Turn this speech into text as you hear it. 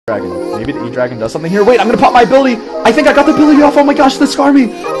Dragon. Maybe the E-Dragon does something here. Wait, I'm gonna pop my ability. I think I got the ability off. Oh my gosh, the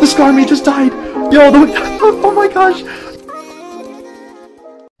Skarmy just died. Yo, oh my gosh.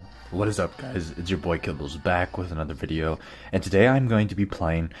 What is up, guys? It's your boy Kibbles back with another video, and today I'm going to be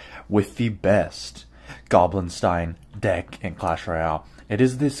playing with the best GOBLINSTEIN deck in Clash Royale. It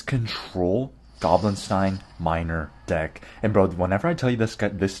is this control GOBLINSTEIN miner deck, and bro, whenever I tell you this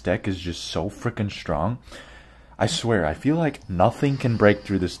deck is just so freaking strong, I swear, I feel like nothing can break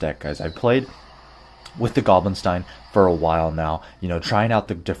through this deck, guys. I've played with the GOBLINSTEIN for a while now, you know, trying out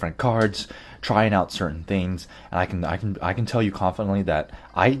the different cards, trying out certain things, and I can tell you confidently that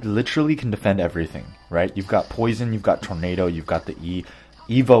I literally can defend everything, right? You've got Poison, you've got Tornado, you've got the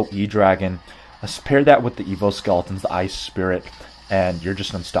Evo E-Dragon. Let's pair that with the Evo Skeletons, the Ice Spirit, and you're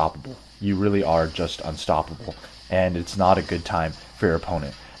just unstoppable. You really are just unstoppable, and it's not a good time for your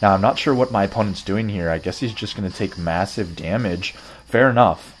opponent. Now, I'm not sure what my opponent's doing here. I guess he's just going to take massive damage. Fair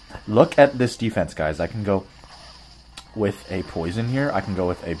enough. Look at this defense, guys. I can go with a Poison here. I can go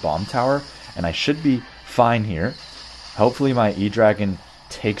with a Bomb Tower, and I should be fine here. Hopefully my E-Dragon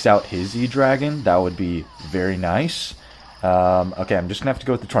takes out his E-Dragon. That would be very nice. Okay, I'm just going to have to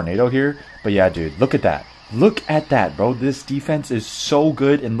go with the Tornado here. But yeah, dude, look at that. Look at that, bro. This defense is so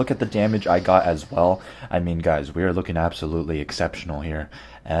good, and look at the damage I got as well. I mean, guys, we are looking absolutely exceptional here.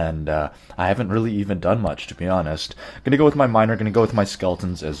 And I haven't really even done much, to be honest. Gonna go with my Miner, gonna go with my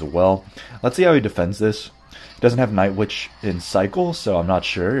Skeletons as well. Let's see how he defends this. He doesn't have Night Witch in Cycle, so I'm not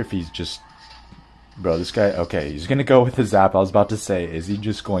sure if he's just... Bro, this guy... Okay, he's gonna go with his Zap. I was about to say, is he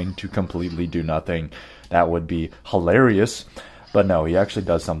just going to completely do nothing? That would be hilarious. But no, he actually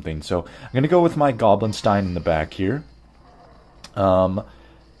does something. So I'm going to go with my GOBLINSTEIN in the back here.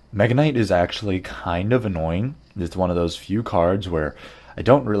 Mega Knight is actually kind of annoying. It's one of those few cards where I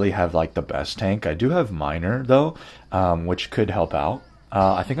don't really have like the best tank. I do have Miner though, which could help out.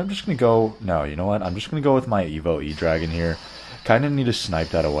 I think I'm just going to go... No, you know what? I'm just going to go with my Evo E-Dragon here. Kind of need to snipe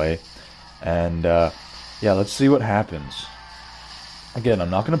that away. And yeah, let's see what happens. Again, I'm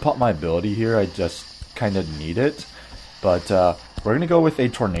not going to pop my ability here. I just kind of need it. But we're going to go with a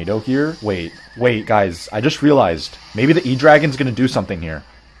Tornado here. Wait, guys. I just realized. Maybe the E-Dragon's going to do something here.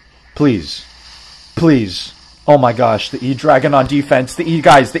 Please. Please. Oh my gosh, the E-Dragon on defense. The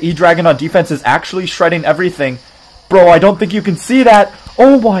E-Dragon on defense is actually shredding everything. Bro, I don't think you can see that.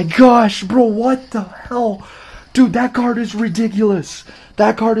 Oh my gosh, bro, what the hell? Dude, that card is ridiculous.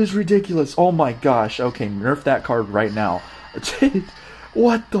 That card is ridiculous. Oh my gosh. Okay, nerf that card right now.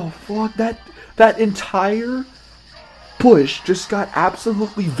 What the fuck? That entire... push just got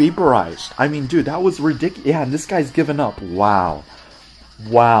absolutely vaporized. I mean, dude, that was ridiculous. Yeah, and this guy's given up. Wow.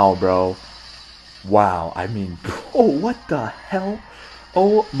 Wow, bro. Wow. I mean, bro, what the hell?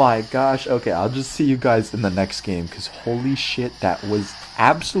 Oh my gosh. Okay, I'll just see you guys in the next game, because holy shit, that was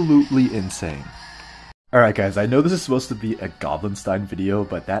absolutely insane. Alright guys, I know this is supposed to be a GOBLINSTEIN video,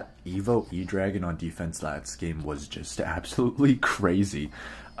 but that Evo E-Dragon on defense last game was just absolutely crazy.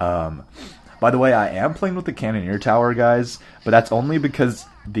 By the way, I am playing with the Cannoneer Tower, guys, but that's only because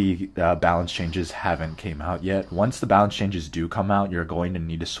the balance changes haven't came out yet. Once the balance changes do come out, you're going to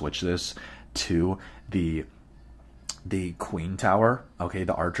need to switch this to the Queen Tower, okay,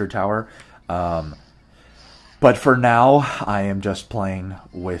 the Archer Tower. But for now, I am just playing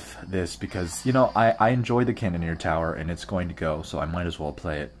with this because, you know, I enjoy the Cannoneer Tower, and it's going to go, so I might as well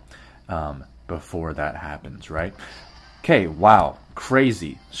play it before that happens, right? Okay, wow,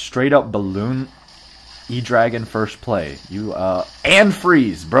 crazy. Straight up balloon E-Dragon first play. You, and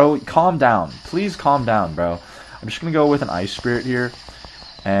freeze, bro. Calm down. Please calm down, bro. I'm just gonna go with an Ice Spirit here,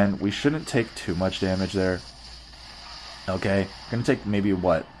 and we shouldn't take too much damage there. Okay, gonna take maybe,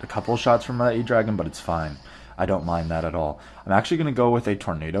 what, a couple shots from that E-Dragon, but it's fine. I don't mind that at all. I'm actually gonna go with a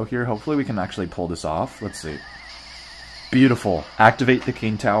Tornado here. Hopefully we can actually pull this off. Let's see. Beautiful. Activate the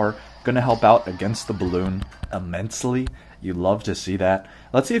King Tower. Gonna help out against the balloon immensely. You love to see that.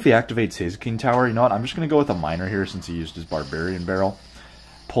 Let's see if he activates his King Tower. You know what? I'm just gonna go with a Miner here since he used his Barbarian Barrel.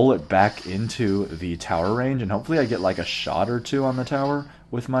 Pull it back into the tower range, and hopefully I get like a shot or two on the tower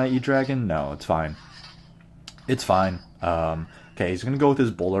with my E-Dragon. No, it's fine. It's fine. Okay, he's gonna go with his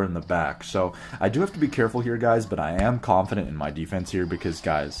Bowler in the back. So I do have to be careful here, guys, but I am confident in my defense here because,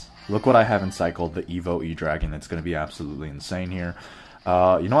 guys, look what I have in cycle, the Evo E-Dragon. It's gonna be absolutely insane here.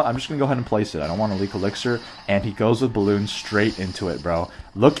 You know what? I'm just going to go ahead and place it. I don't want to leak Elixir. And he goes with Balloon straight into it, bro.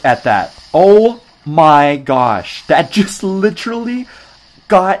 Look at that. Oh my gosh. That just literally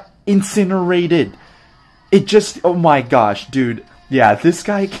got incinerated. It just... Oh my gosh, dude. Yeah, this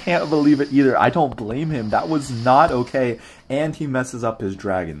guy can't believe it either. I don't blame him. That was not okay. And he messes up his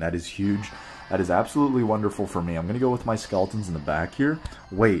dragon. That is huge. That is absolutely wonderful for me. I'm going to go with my skeletons in the back here.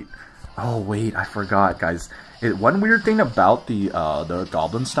 Wait. Oh, wait. I forgot, guys. One weird thing about the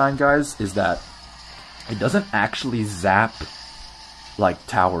GOBLINSTEIN, guys, is that it doesn't actually zap, like,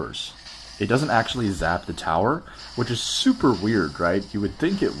 towers. It doesn't actually zap the tower, which is super weird, right? You would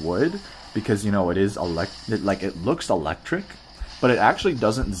think it would, because, you know, it is it looks electric, but it actually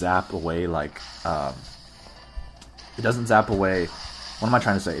doesn't zap away, like, it doesn't zap away, what am I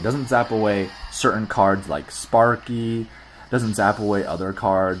trying to say? It doesn't zap away certain cards like Sparky, doesn't zap away other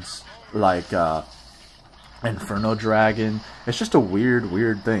cards like Inferno Dragon. It's just a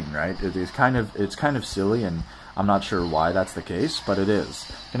weird thing, right? It's kind of silly, and I'm not sure why that's the case, but it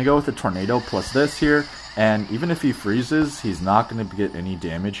is. Gonna go with the Tornado plus this here, and even if he freezes, he's not gonna get any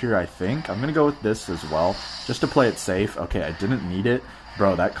damage here, I think. I'm gonna go with this as well, just to play it safe. Okay, I didn't need it.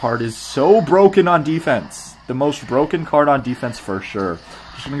 Bro, that card is so broken on defense. The most broken card on defense for sure.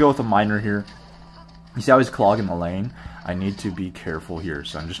 Just gonna go with a Miner here. You see how he's clogging the lane? I need to be careful here,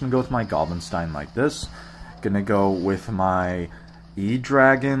 so I'm just gonna go with my GOBLINSTEIN like this. Gonna go with my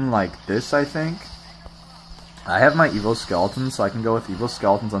E-Dragon like this, I think. I have my Evo Skeletons, so I can go with Evo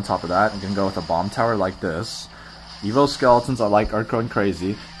Skeletons on top of that. I'm gonna go with a Bomb Tower like this. Evo Skeletons are going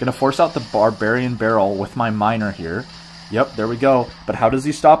crazy. Gonna force out the Barbarian Barrel with my Miner here. Yep, there we go. But how does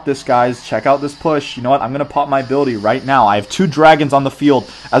he stop this, guys? Check out this push. You know what? I'm going to pop my ability right now. I have 2 dragons on the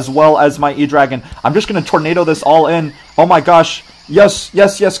field, as well as my E-Dragon. I'm just going to tornado this all in. Oh my gosh. Yes,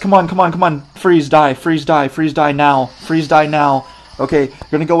 yes, yes. Come on, come on, come on. Freeze, die, freeze, die, freeze, die now. Freeze, die now. Okay,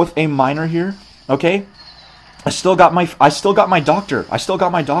 going to go with a Miner here. Okay. I still got my doctor.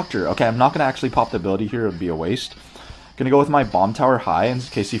 Okay, I'm not going to actually pop the ability here. It would be a waste. Going to go with my Bomb Tower high in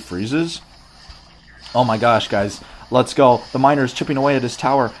case he freezes. Oh my gosh, guys. Let's go. The Miner is chipping away at his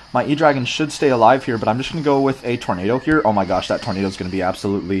tower. My E-Dragon should stay alive here, but I'm just going to go with a Tornado here. Oh my gosh, that Tornado is going to be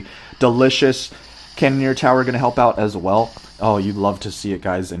absolutely delicious. Cannoneer Tower going to help out as well. Oh, you'd love to see it,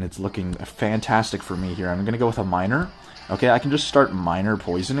 guys, and it's looking fantastic for me here. I'm going to go with a Miner. Okay, I can just start Miner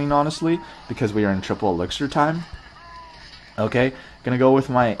poisoning, honestly, because we are in triple elixir time. Okay, going to go with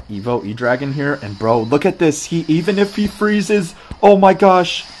my Evo E-Dragon here, and bro, look at this. Even if he freezes, oh my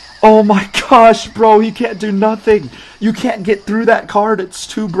gosh. Oh my gosh, bro, he can't do nothing. You can't get through that card. It's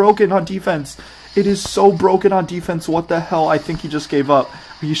too broken on defense. It is so broken on defense. What the hell? I think he just gave up.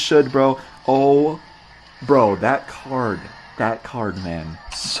 He should, bro. Oh, bro, that card, man,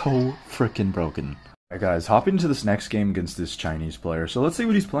 so freaking broken. Alright, guys, hopping into this next game against this Chinese player. So let's see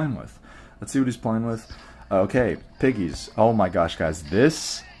what he's playing with. Okay, Piggies. Oh my gosh, guys,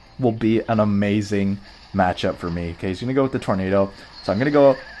 this will be an amazing matchup for me. Okay, he's going to go with the Tornado. So I'm going to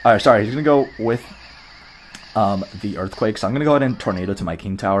go, he's going to go with the Earthquake. So I'm going to go ahead and Tornado to my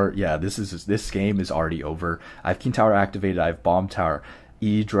King Tower. Yeah, this game is already over. I have King Tower activated. I have Bomb Tower,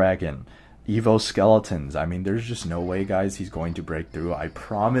 E-Dragon, Evo Skeletons. I mean, there's just no way, guys, he's going to break through. I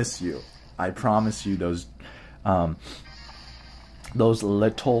promise you, those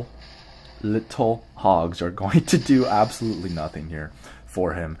little hogs are going to do absolutely nothing here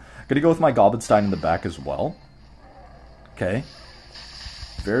for him. I'm going to go with my GOBLINSTEIN in the back as well. Okay.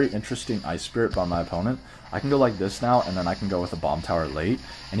 Very interesting Ice Spirit by my opponent. I can go like this now, and then I can go with a Bomb Tower late.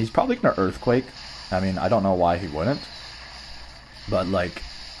 And he's probably going to Earthquake. I mean, I don't know why he wouldn't. But, like,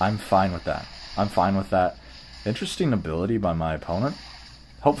 I'm fine with that. Interesting ability by my opponent.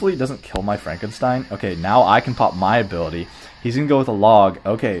 Hopefully it doesn't kill my Frankenstein. Okay, now I can pop my ability. He's going to go with a Log.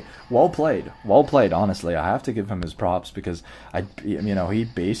 Okay, well played. Well played, honestly. I have to give him his props because, he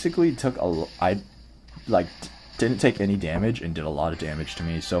basically took didn't take any damage and did a lot of damage to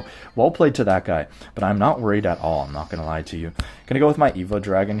me. So, well played to that guy. But I'm not worried at all. I'm not going to lie to you. Going to go with my Evo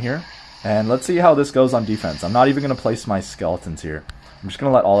Dragon here. And let's see how this goes on defense. I'm not even going to place my skeletons here. I'm just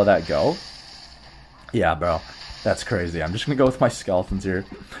going to let all of that go. Yeah, bro. That's crazy. I'm just going to go with my skeletons here.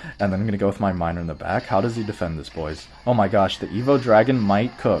 And then I'm going to go with my Miner in the back. How does he defend this, boys? Oh my gosh. The Evo Dragon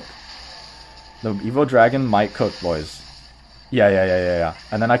might cook. The Evo Dragon might cook, boys. Yeah.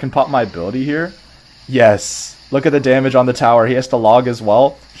 And then I can pop my ability here. Yes. Look at the damage on the tower. He has to log as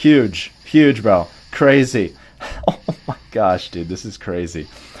well. Huge. Huge, bro. Crazy. Oh my gosh, dude. This is crazy.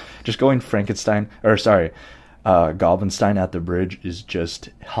 Just going GOBLINSTEIN at the bridge is just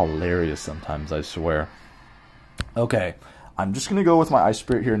hilarious sometimes, I swear. Okay. I'm just going to go with my Ice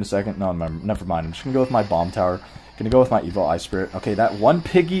Spirit here in a second. No, never mind. I'm just going to go with my Bomb Tower. Going to go with my Evo Ice Spirit. Okay, that one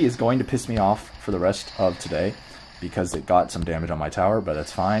Piggy is going to piss me off for the rest of today because it got some damage on my tower, but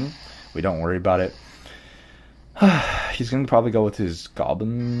that's fine. We don't worry about it. He's going to probably go with his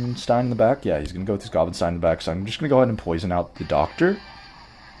GOBLINSTEIN in the back. Yeah, he's going to go with his GOBLINSTEIN in the back. So I'm just going to go ahead and poison out the Doctor.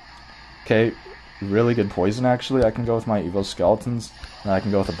 Okay, really good poison, actually. I can go with my Evo Skeletons. And I can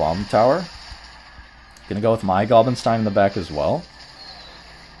go with a Bomb Tower. Gonna go with my Goblinstein in the back as well.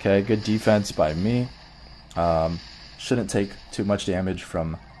 Okay, good defense by me. Shouldn't take too much damage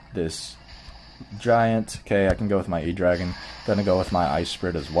from this giant. Okay, I can go with my E-Dragon. Gonna go with my Ice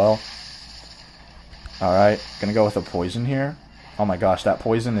Spirit as well. Alright, gonna go with a poison here. Oh my gosh, that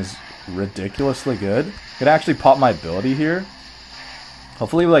poison is ridiculously good. Gonna actually pop my ability here.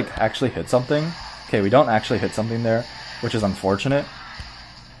 Hopefully we like actually hit something. Okay, we don't actually hit something there, which is unfortunate.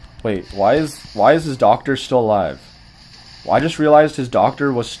 Wait, why is his doctor still alive? Well, I just realized his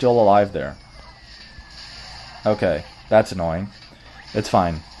doctor was still alive there. Okay, that's annoying. It's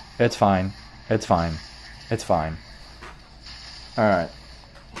fine. It's fine. It's fine. It's fine. Alright.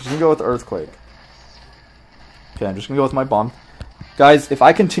 Just gonna go with Earthquake. Okay, I'm just gonna go with my bomb. Guys, if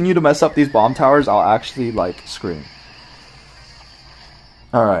I continue to mess up these bomb towers, I'll actually, like, scream.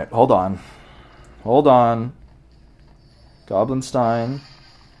 Alright, hold on. Hold on. Goblinstein.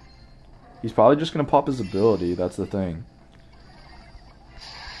 He's probably just gonna pop his ability, that's the thing.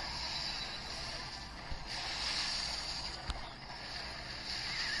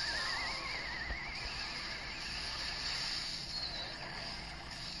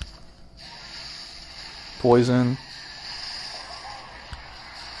 Poison.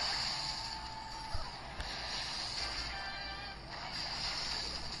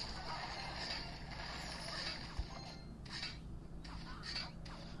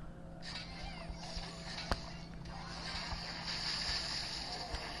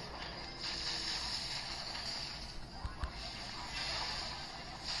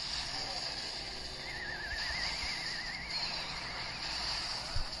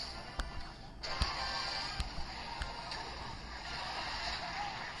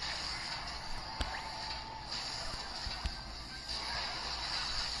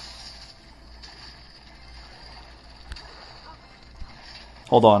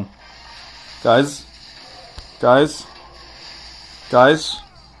 Hold on. Guys. Guys. Guys.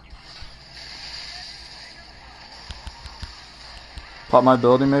 Pop my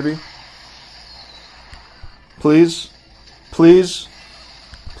ability, maybe? Please? Please?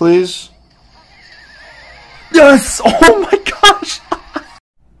 Please? Yes! Oh my gosh!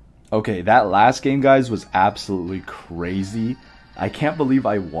 Okay, that last game, guys, was absolutely crazy. I can't believe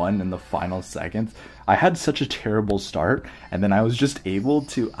I won in the final seconds. I had such a terrible start, and then I was just able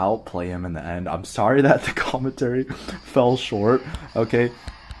to outplay him in the end. I'm sorry that the commentary fell short, okay?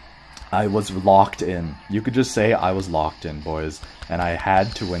 I was locked in. You could just say I was locked in, boys. And I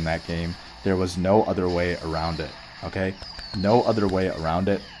had to win that game. There was no other way around it, okay? No other way around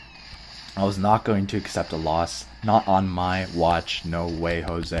it. I was not going to accept a loss. Not on my watch. No way,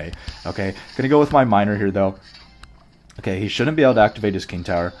 Jose. Okay, gonna go with my miner here, though. Okay, he shouldn't be able to activate his King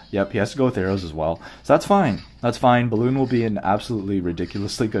Tower. Yep, he has to go with arrows as well. So that's fine. That's fine. Balloon will be an absolutely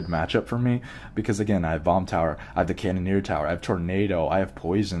ridiculously good matchup for me. Because, again, I have Bomb Tower. I have the Cannoneer Tower. I have Tornado. I have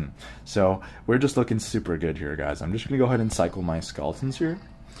Poison. So, we're just looking super good here, guys. I'm just going to go ahead and cycle my Skeletons here.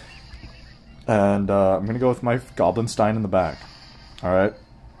 And I'm going to go with my Goblinstein in the back. Alright.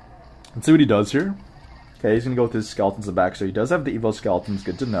 Let's see what he does here. Okay, he's going to go with his Skeletons in the back. So, he does have the Evo Skeletons.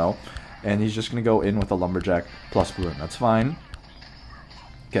 Good to know. And he's just going to go in with a Lumberjack plus Balloon. That's fine.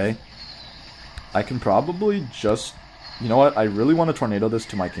 Okay. I can probably just... You know what? I really want to Tornado this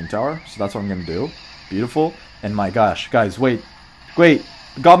to my King Tower. So that's what I'm going to do. Beautiful. And my gosh. Guys, wait. Wait.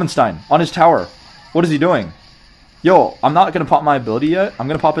 Goblinstein on his tower. What is he doing? Yo, I'm not going to pop my ability yet. I'm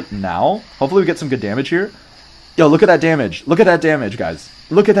going to pop it now. Hopefully we get some good damage here. Yo, look at that damage. Look at that damage, guys.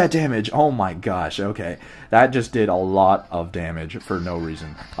 Look at that damage. Oh my gosh. Okay. That just did a lot of damage for no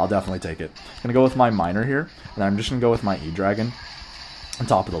reason. I'll definitely take it. I'm going to go with my miner here. And I'm just going to go with my E-Dragon on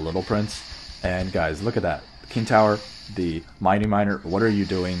top of the Little Prince. And guys, look at that. King Tower, the Mighty Miner. What are you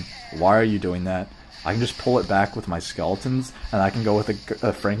doing? Why are you doing that? I can just pull it back with my Skeletons. And I can go with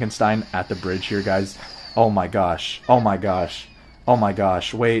a Frankenstein at the bridge here, guys. Oh my gosh. Oh my gosh. Oh my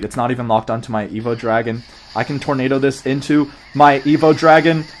gosh. Wait, it's not even locked onto my Evo Dragon. I can Tornado this into my Evo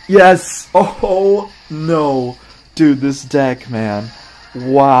Dragon. Yes! Oh, no. Dude, this deck, man.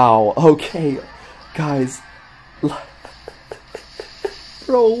 Wow. Okay. Guys.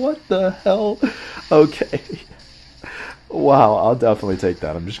 Bro, what the hell? Okay. Wow, I'll definitely take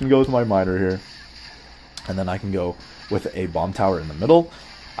that. I'm just going to go with my miner here. And then I can go with a Bomb Tower in the middle.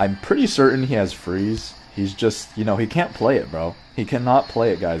 I'm pretty certain he has Freeze. He's just, you know, he can't play it, bro. He cannot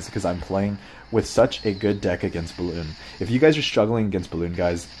play it, guys, because I'm playing with such a good deck against Balloon. If you guys are struggling against Balloon,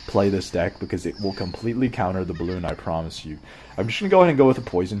 guys, play this deck because it will completely counter the Balloon, I promise you. I'm just going to go ahead and go with a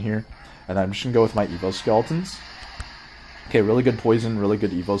Poison here. And I'm just going to go with my Evo Skeletons. Okay, really good Poison, really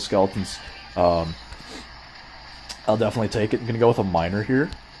good Evo Skeletons. I'll definitely take it. I'm going to go with a Miner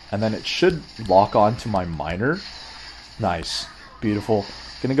here. and then it should lock on to my miner. Nice. Beautiful.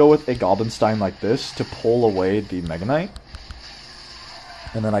 Gonna go with a Goblinstein like this to pull away the Mega Knight.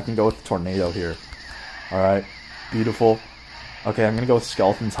 And then I can go with the Tornado here. Alright. Beautiful. Okay, I'm gonna go with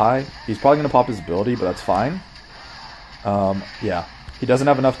Skeleton's High. He's probably gonna pop his ability, but that's fine. Yeah. He doesn't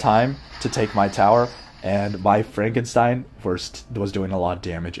have enough time to take my tower, and my Frankenstein was doing a lot of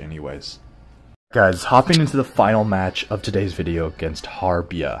damage anyways. Guys, hopping into the final match of today's video against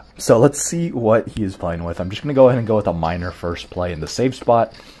Harbia. So let's see what he is playing with. I'm just going to go ahead and go with a miner first play in the safe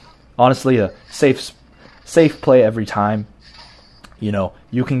spot. Honestly, a safe play every time. You know,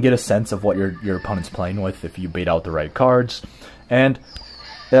 you can get a sense of what your opponent's playing with if you bait out the right cards. And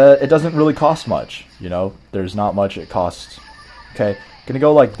it doesn't really cost much, you know. There's not much it costs. Okay, going to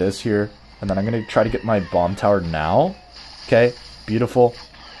go like this here. And then I'm going to try to get my bomb tower now. Okay, beautiful.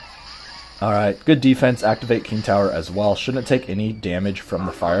 Alright, good defense, activate King Tower as well. Shouldn't take any damage from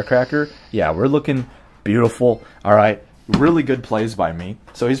the Firecracker. Yeah, we're looking beautiful. Alright, really good plays by me.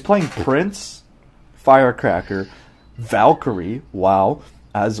 So he's playing Prince, Firecracker, Valkyrie, wow,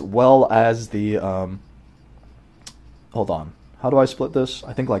 as well as the, hold on. How do I split this?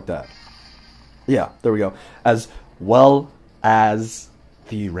 I think like that. Yeah, there we go. As well as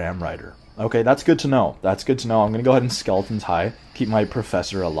the Ram Rider. Okay, that's good to know. That's good to know. I'm going to go ahead and Skeleton's High. Keep my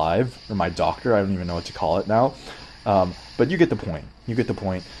professor alive. Or my doctor. I don't even know what to call it now. But you get the point. You get the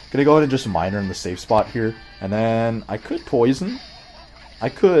point. Going to go ahead and just miner in the safe spot here. And then I could poison. I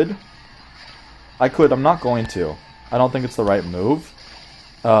could. I'm not going to. I don't think it's the right move.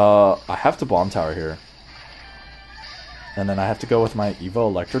 I have to bomb tower here. And then I have to go with my Evo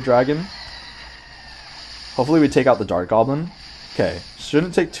Electro Dragon. Hopefully we take out the Dark Goblin. Okay,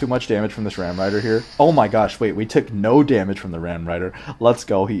 shouldn't take too much damage from this Ram Rider here. Oh my gosh, wait, we took no damage from the Ram Rider. Let's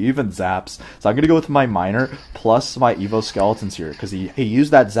go, he even zaps. So I'm going to go with my Miner plus my Evo Skeletons here, because he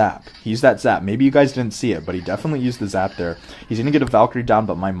used that zap. He used that zap. Maybe you guys didn't see it, but he definitely used the zap there. He's going to get a Valkyrie down,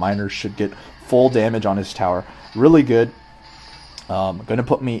 but my Miner should get full damage on his tower. Really good. Going to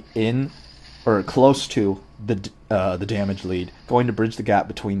put me in, or close to, the damage lead. Going to bridge the gap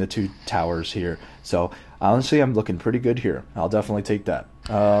between the two towers here. So honestly, I'm looking pretty good here. I'll definitely take that.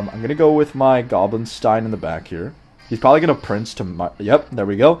 I'm going to go with my Goblinstein in the back here. He's probably going to Prince to my... Yep, there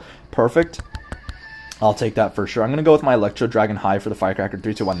we go. Perfect. I'll take that for sure. I'm going to go with my Electro Dragon High for the Firecracker.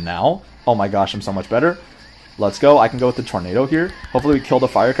 3, 2, 1 now. Oh my gosh, I'm so much better. Let's go. I can go with the Tornado here. Hopefully we kill the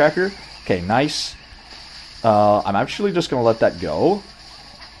Firecracker. Okay, nice. I'm actually just going to let that go.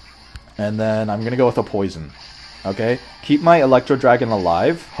 And then I'm going to go with a Poison. Okay, keep my Electro Dragon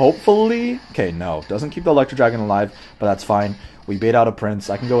alive, hopefully. Okay, no, doesn't keep the Electro Dragon alive, but that's fine. We bait out a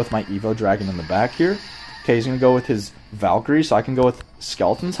Prince. I can go with my Evo Dragon in the back here. Okay, he's going to go with his Valkyrie, so I can go with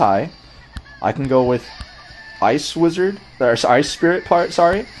Skeleton's High. I can go with Ice Wizard, or Ice Spirit part,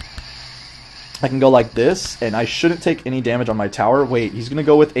 sorry. I can go like this, and I shouldn't take any damage on my tower. Wait, he's going to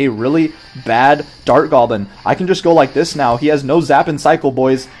go with a really bad Dart Goblin. I can just go like this now. He has no Zap and Cycle,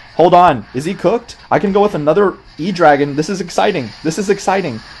 boys. Hold on. Is he cooked? I can go with another E-Dragon. This is exciting. This is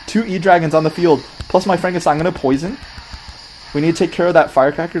exciting. 2 E-Dragons on the field. Plus my Frankenstein. I'm going to poison. We need to take care of that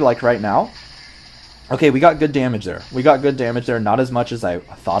Firecracker like right now. Okay, we got good damage there. We got good damage there. Not as much as I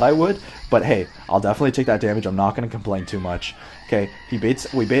thought I would. But hey, I'll definitely take that damage. I'm not going to complain too much. Okay, we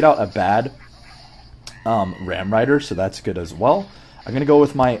bait out a bad Ram Rider, so that's good as well. I'm going to go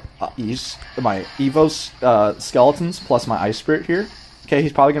with my Evo Skeletons plus my Ice Spirit here. Okay,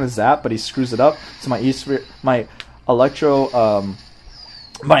 he's probably going to zap, but he screws it up. So my Electro,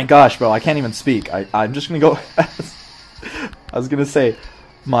 my gosh, bro, I can't even speak. I'm just going to go, I was going to say,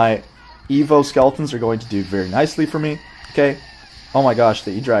 my Evo Skeletons are going to do very nicely for me. Okay, oh my gosh,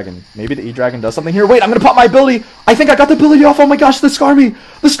 the E-Dragon. Maybe the E-Dragon does something here. Wait, I'm going to pop my ability. I think I got the ability off. Oh my gosh, the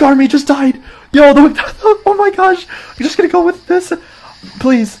Skarmy just died. Yo, oh my gosh, I'm just going to go with this.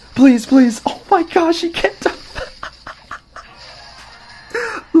 Please, please, please. Oh my gosh, he can't die.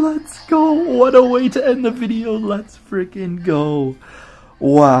 Let's go. What a way to end the video. Let's freaking go.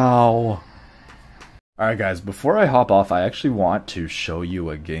 Wow. Alright guys, before I hop off, I actually want to show you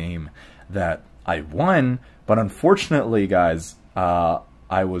a game that I won, but unfortunately guys,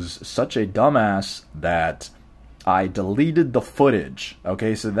 I was such a dumbass that I deleted the footage.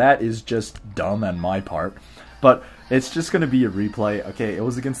 Okay, so that is just dumb on my part, but it's just going to be a replay. Okay, it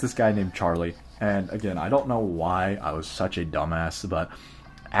was against this guy named Charlie, and again, I don't know why I was such a dumbass, but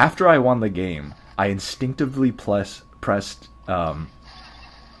after I won the game, I instinctively pressed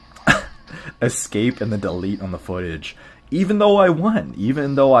escape and then delete on the footage, even though I won,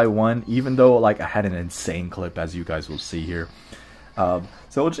 even though like I had an insane clip, as you guys will see here.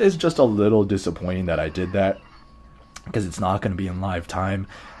 So it's just a little disappointing that I did that. because it's not going to be in live time.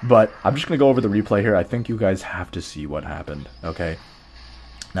 But I'm just going to go over the replay here. I think you guys have to see what happened, okay?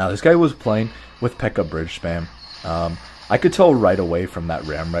 Now, this guy was playing with P.E.K.K.A. bridge spam. I could tell right away from that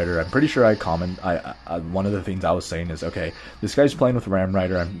Ram Rider. I'm pretty sure one of the things I was saying is, okay, this guy's playing with Ram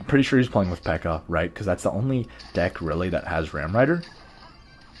Rider. I'm pretty sure he's playing with P.E.K.K.A., right? Because that's the only deck, really, that has Ram Rider.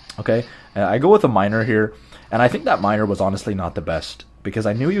 Okay, and I go with a Miner here, and I think that Miner was honestly not the best, because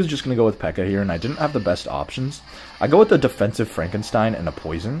I knew he was just going to go with P.E.K.K.A. here, and I didn't have the best options. I go with the defensive Frankenstein and a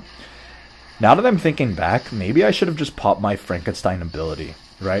Poison. Now that I'm thinking back, maybe I should have just popped my Frankenstein ability,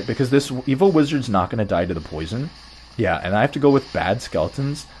 right? Because this Evil Wizard's not going to die to the Poison. Yeah, and I have to go with bad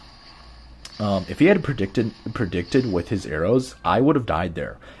skeletons. If he had predicted with his arrows, I would have died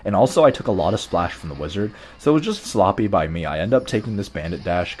there. And also, I took a lot of splash from the wizard, so it was just sloppy by me. I end up taking this bandit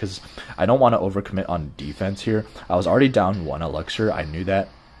dash because I don't want to overcommit on defense here. I was already down 1 elixir. I knew that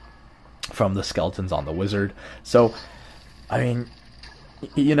from the skeletons on the wizard. So, I mean,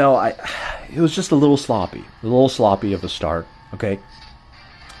 you know, it was just a little sloppy of a start. Okay,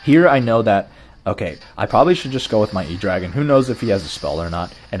 here I know that. Okay, I probably should just go with my E-Dragon. Who knows if he has a spell or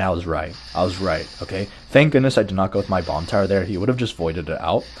not? And I was right. Okay? Thank goodness I did not go with my Bomb Tower there. He would have just voided it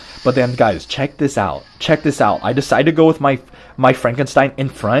out. But then, guys, check this out. I decide to go with my Frankenstein in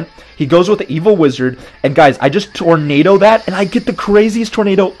front. He goes with the Evil Wizard. And, guys, I just tornado that. And I get the craziest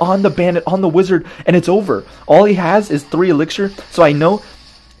tornado on the bandit, on the wizard. And it's over. All he has is 3 elixir. So I know,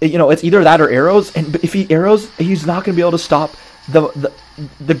 you know, it's either that or arrows. And if he arrows, he's not going to be able to stop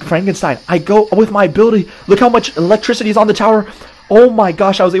the Frankenstein. I go with my ability. Look how much electricity is on the tower. Oh my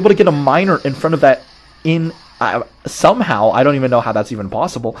gosh, I was able to get a Miner in front of that somehow. I don't even know how that's even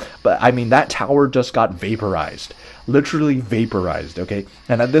possible, but I mean, that tower just got vaporized. Literally vaporized, okay?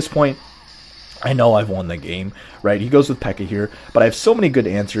 And at this point, I know I've won the game, right? He goes with P.E.K.K.A. here, but I have so many good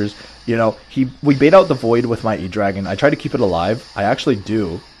answers. You know, we bait out the void with my E-Dragon. I try to keep it alive. I actually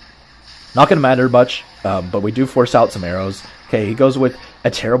do. Not going to matter much, but we do force out some arrows. Okay, he goes with a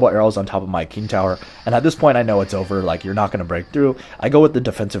terrible arrows on top of my King Tower. And at this point, I know it's over. Like, you're not going to break through. I go with the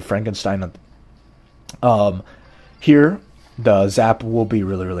defensive Frankenstein. Here, the Zap will be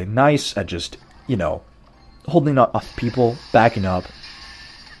really, really nice at just, you know, holding off people, backing up.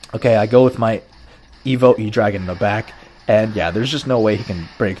 Okay, I go with my Evo E-Dragon in the back. And, yeah, there's just no way he can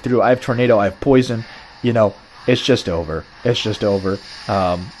break through. I have Tornado, I have Poison, you know. It's just over.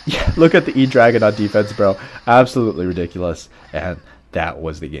 Yeah, look at the E-Dragon on defense, bro. Absolutely ridiculous. And that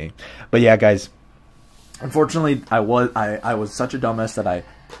was the game. But yeah, guys, unfortunately, I was such a dumbass that I,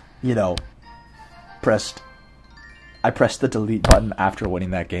 you know, pressed the delete button after winning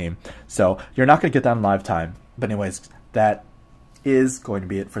that game. So you're not going to get that in live time. But anyways, that is going to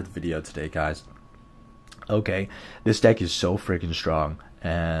be it for the video today, guys. Okay, this deck is so freaking strong.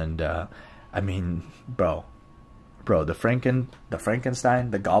 And, I mean, bro, the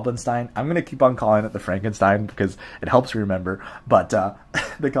Frankenstein, the Goblinstein. I'm going to keep on calling it the Frankenstein because it helps remember. But the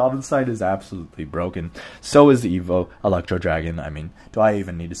Goblinstein is absolutely broken. So is the Evo Electro Dragon. I mean, do I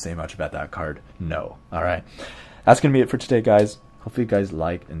even need to say much about that card? No. All right. That's going to be it for today, guys. Hopefully you guys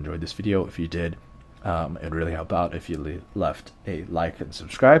enjoyed this video. If you did, it would really help out if you left a like and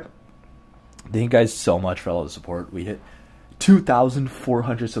subscribe. Thank you guys so much for all the support. We hit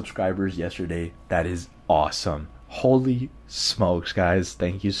 2,400 subscribers yesterday. That is awesome. Holy smokes, guys.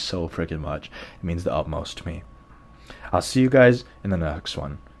 Thank you so freaking much. It means the utmost to me. I'll see you guys in the next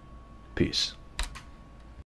one. Peace.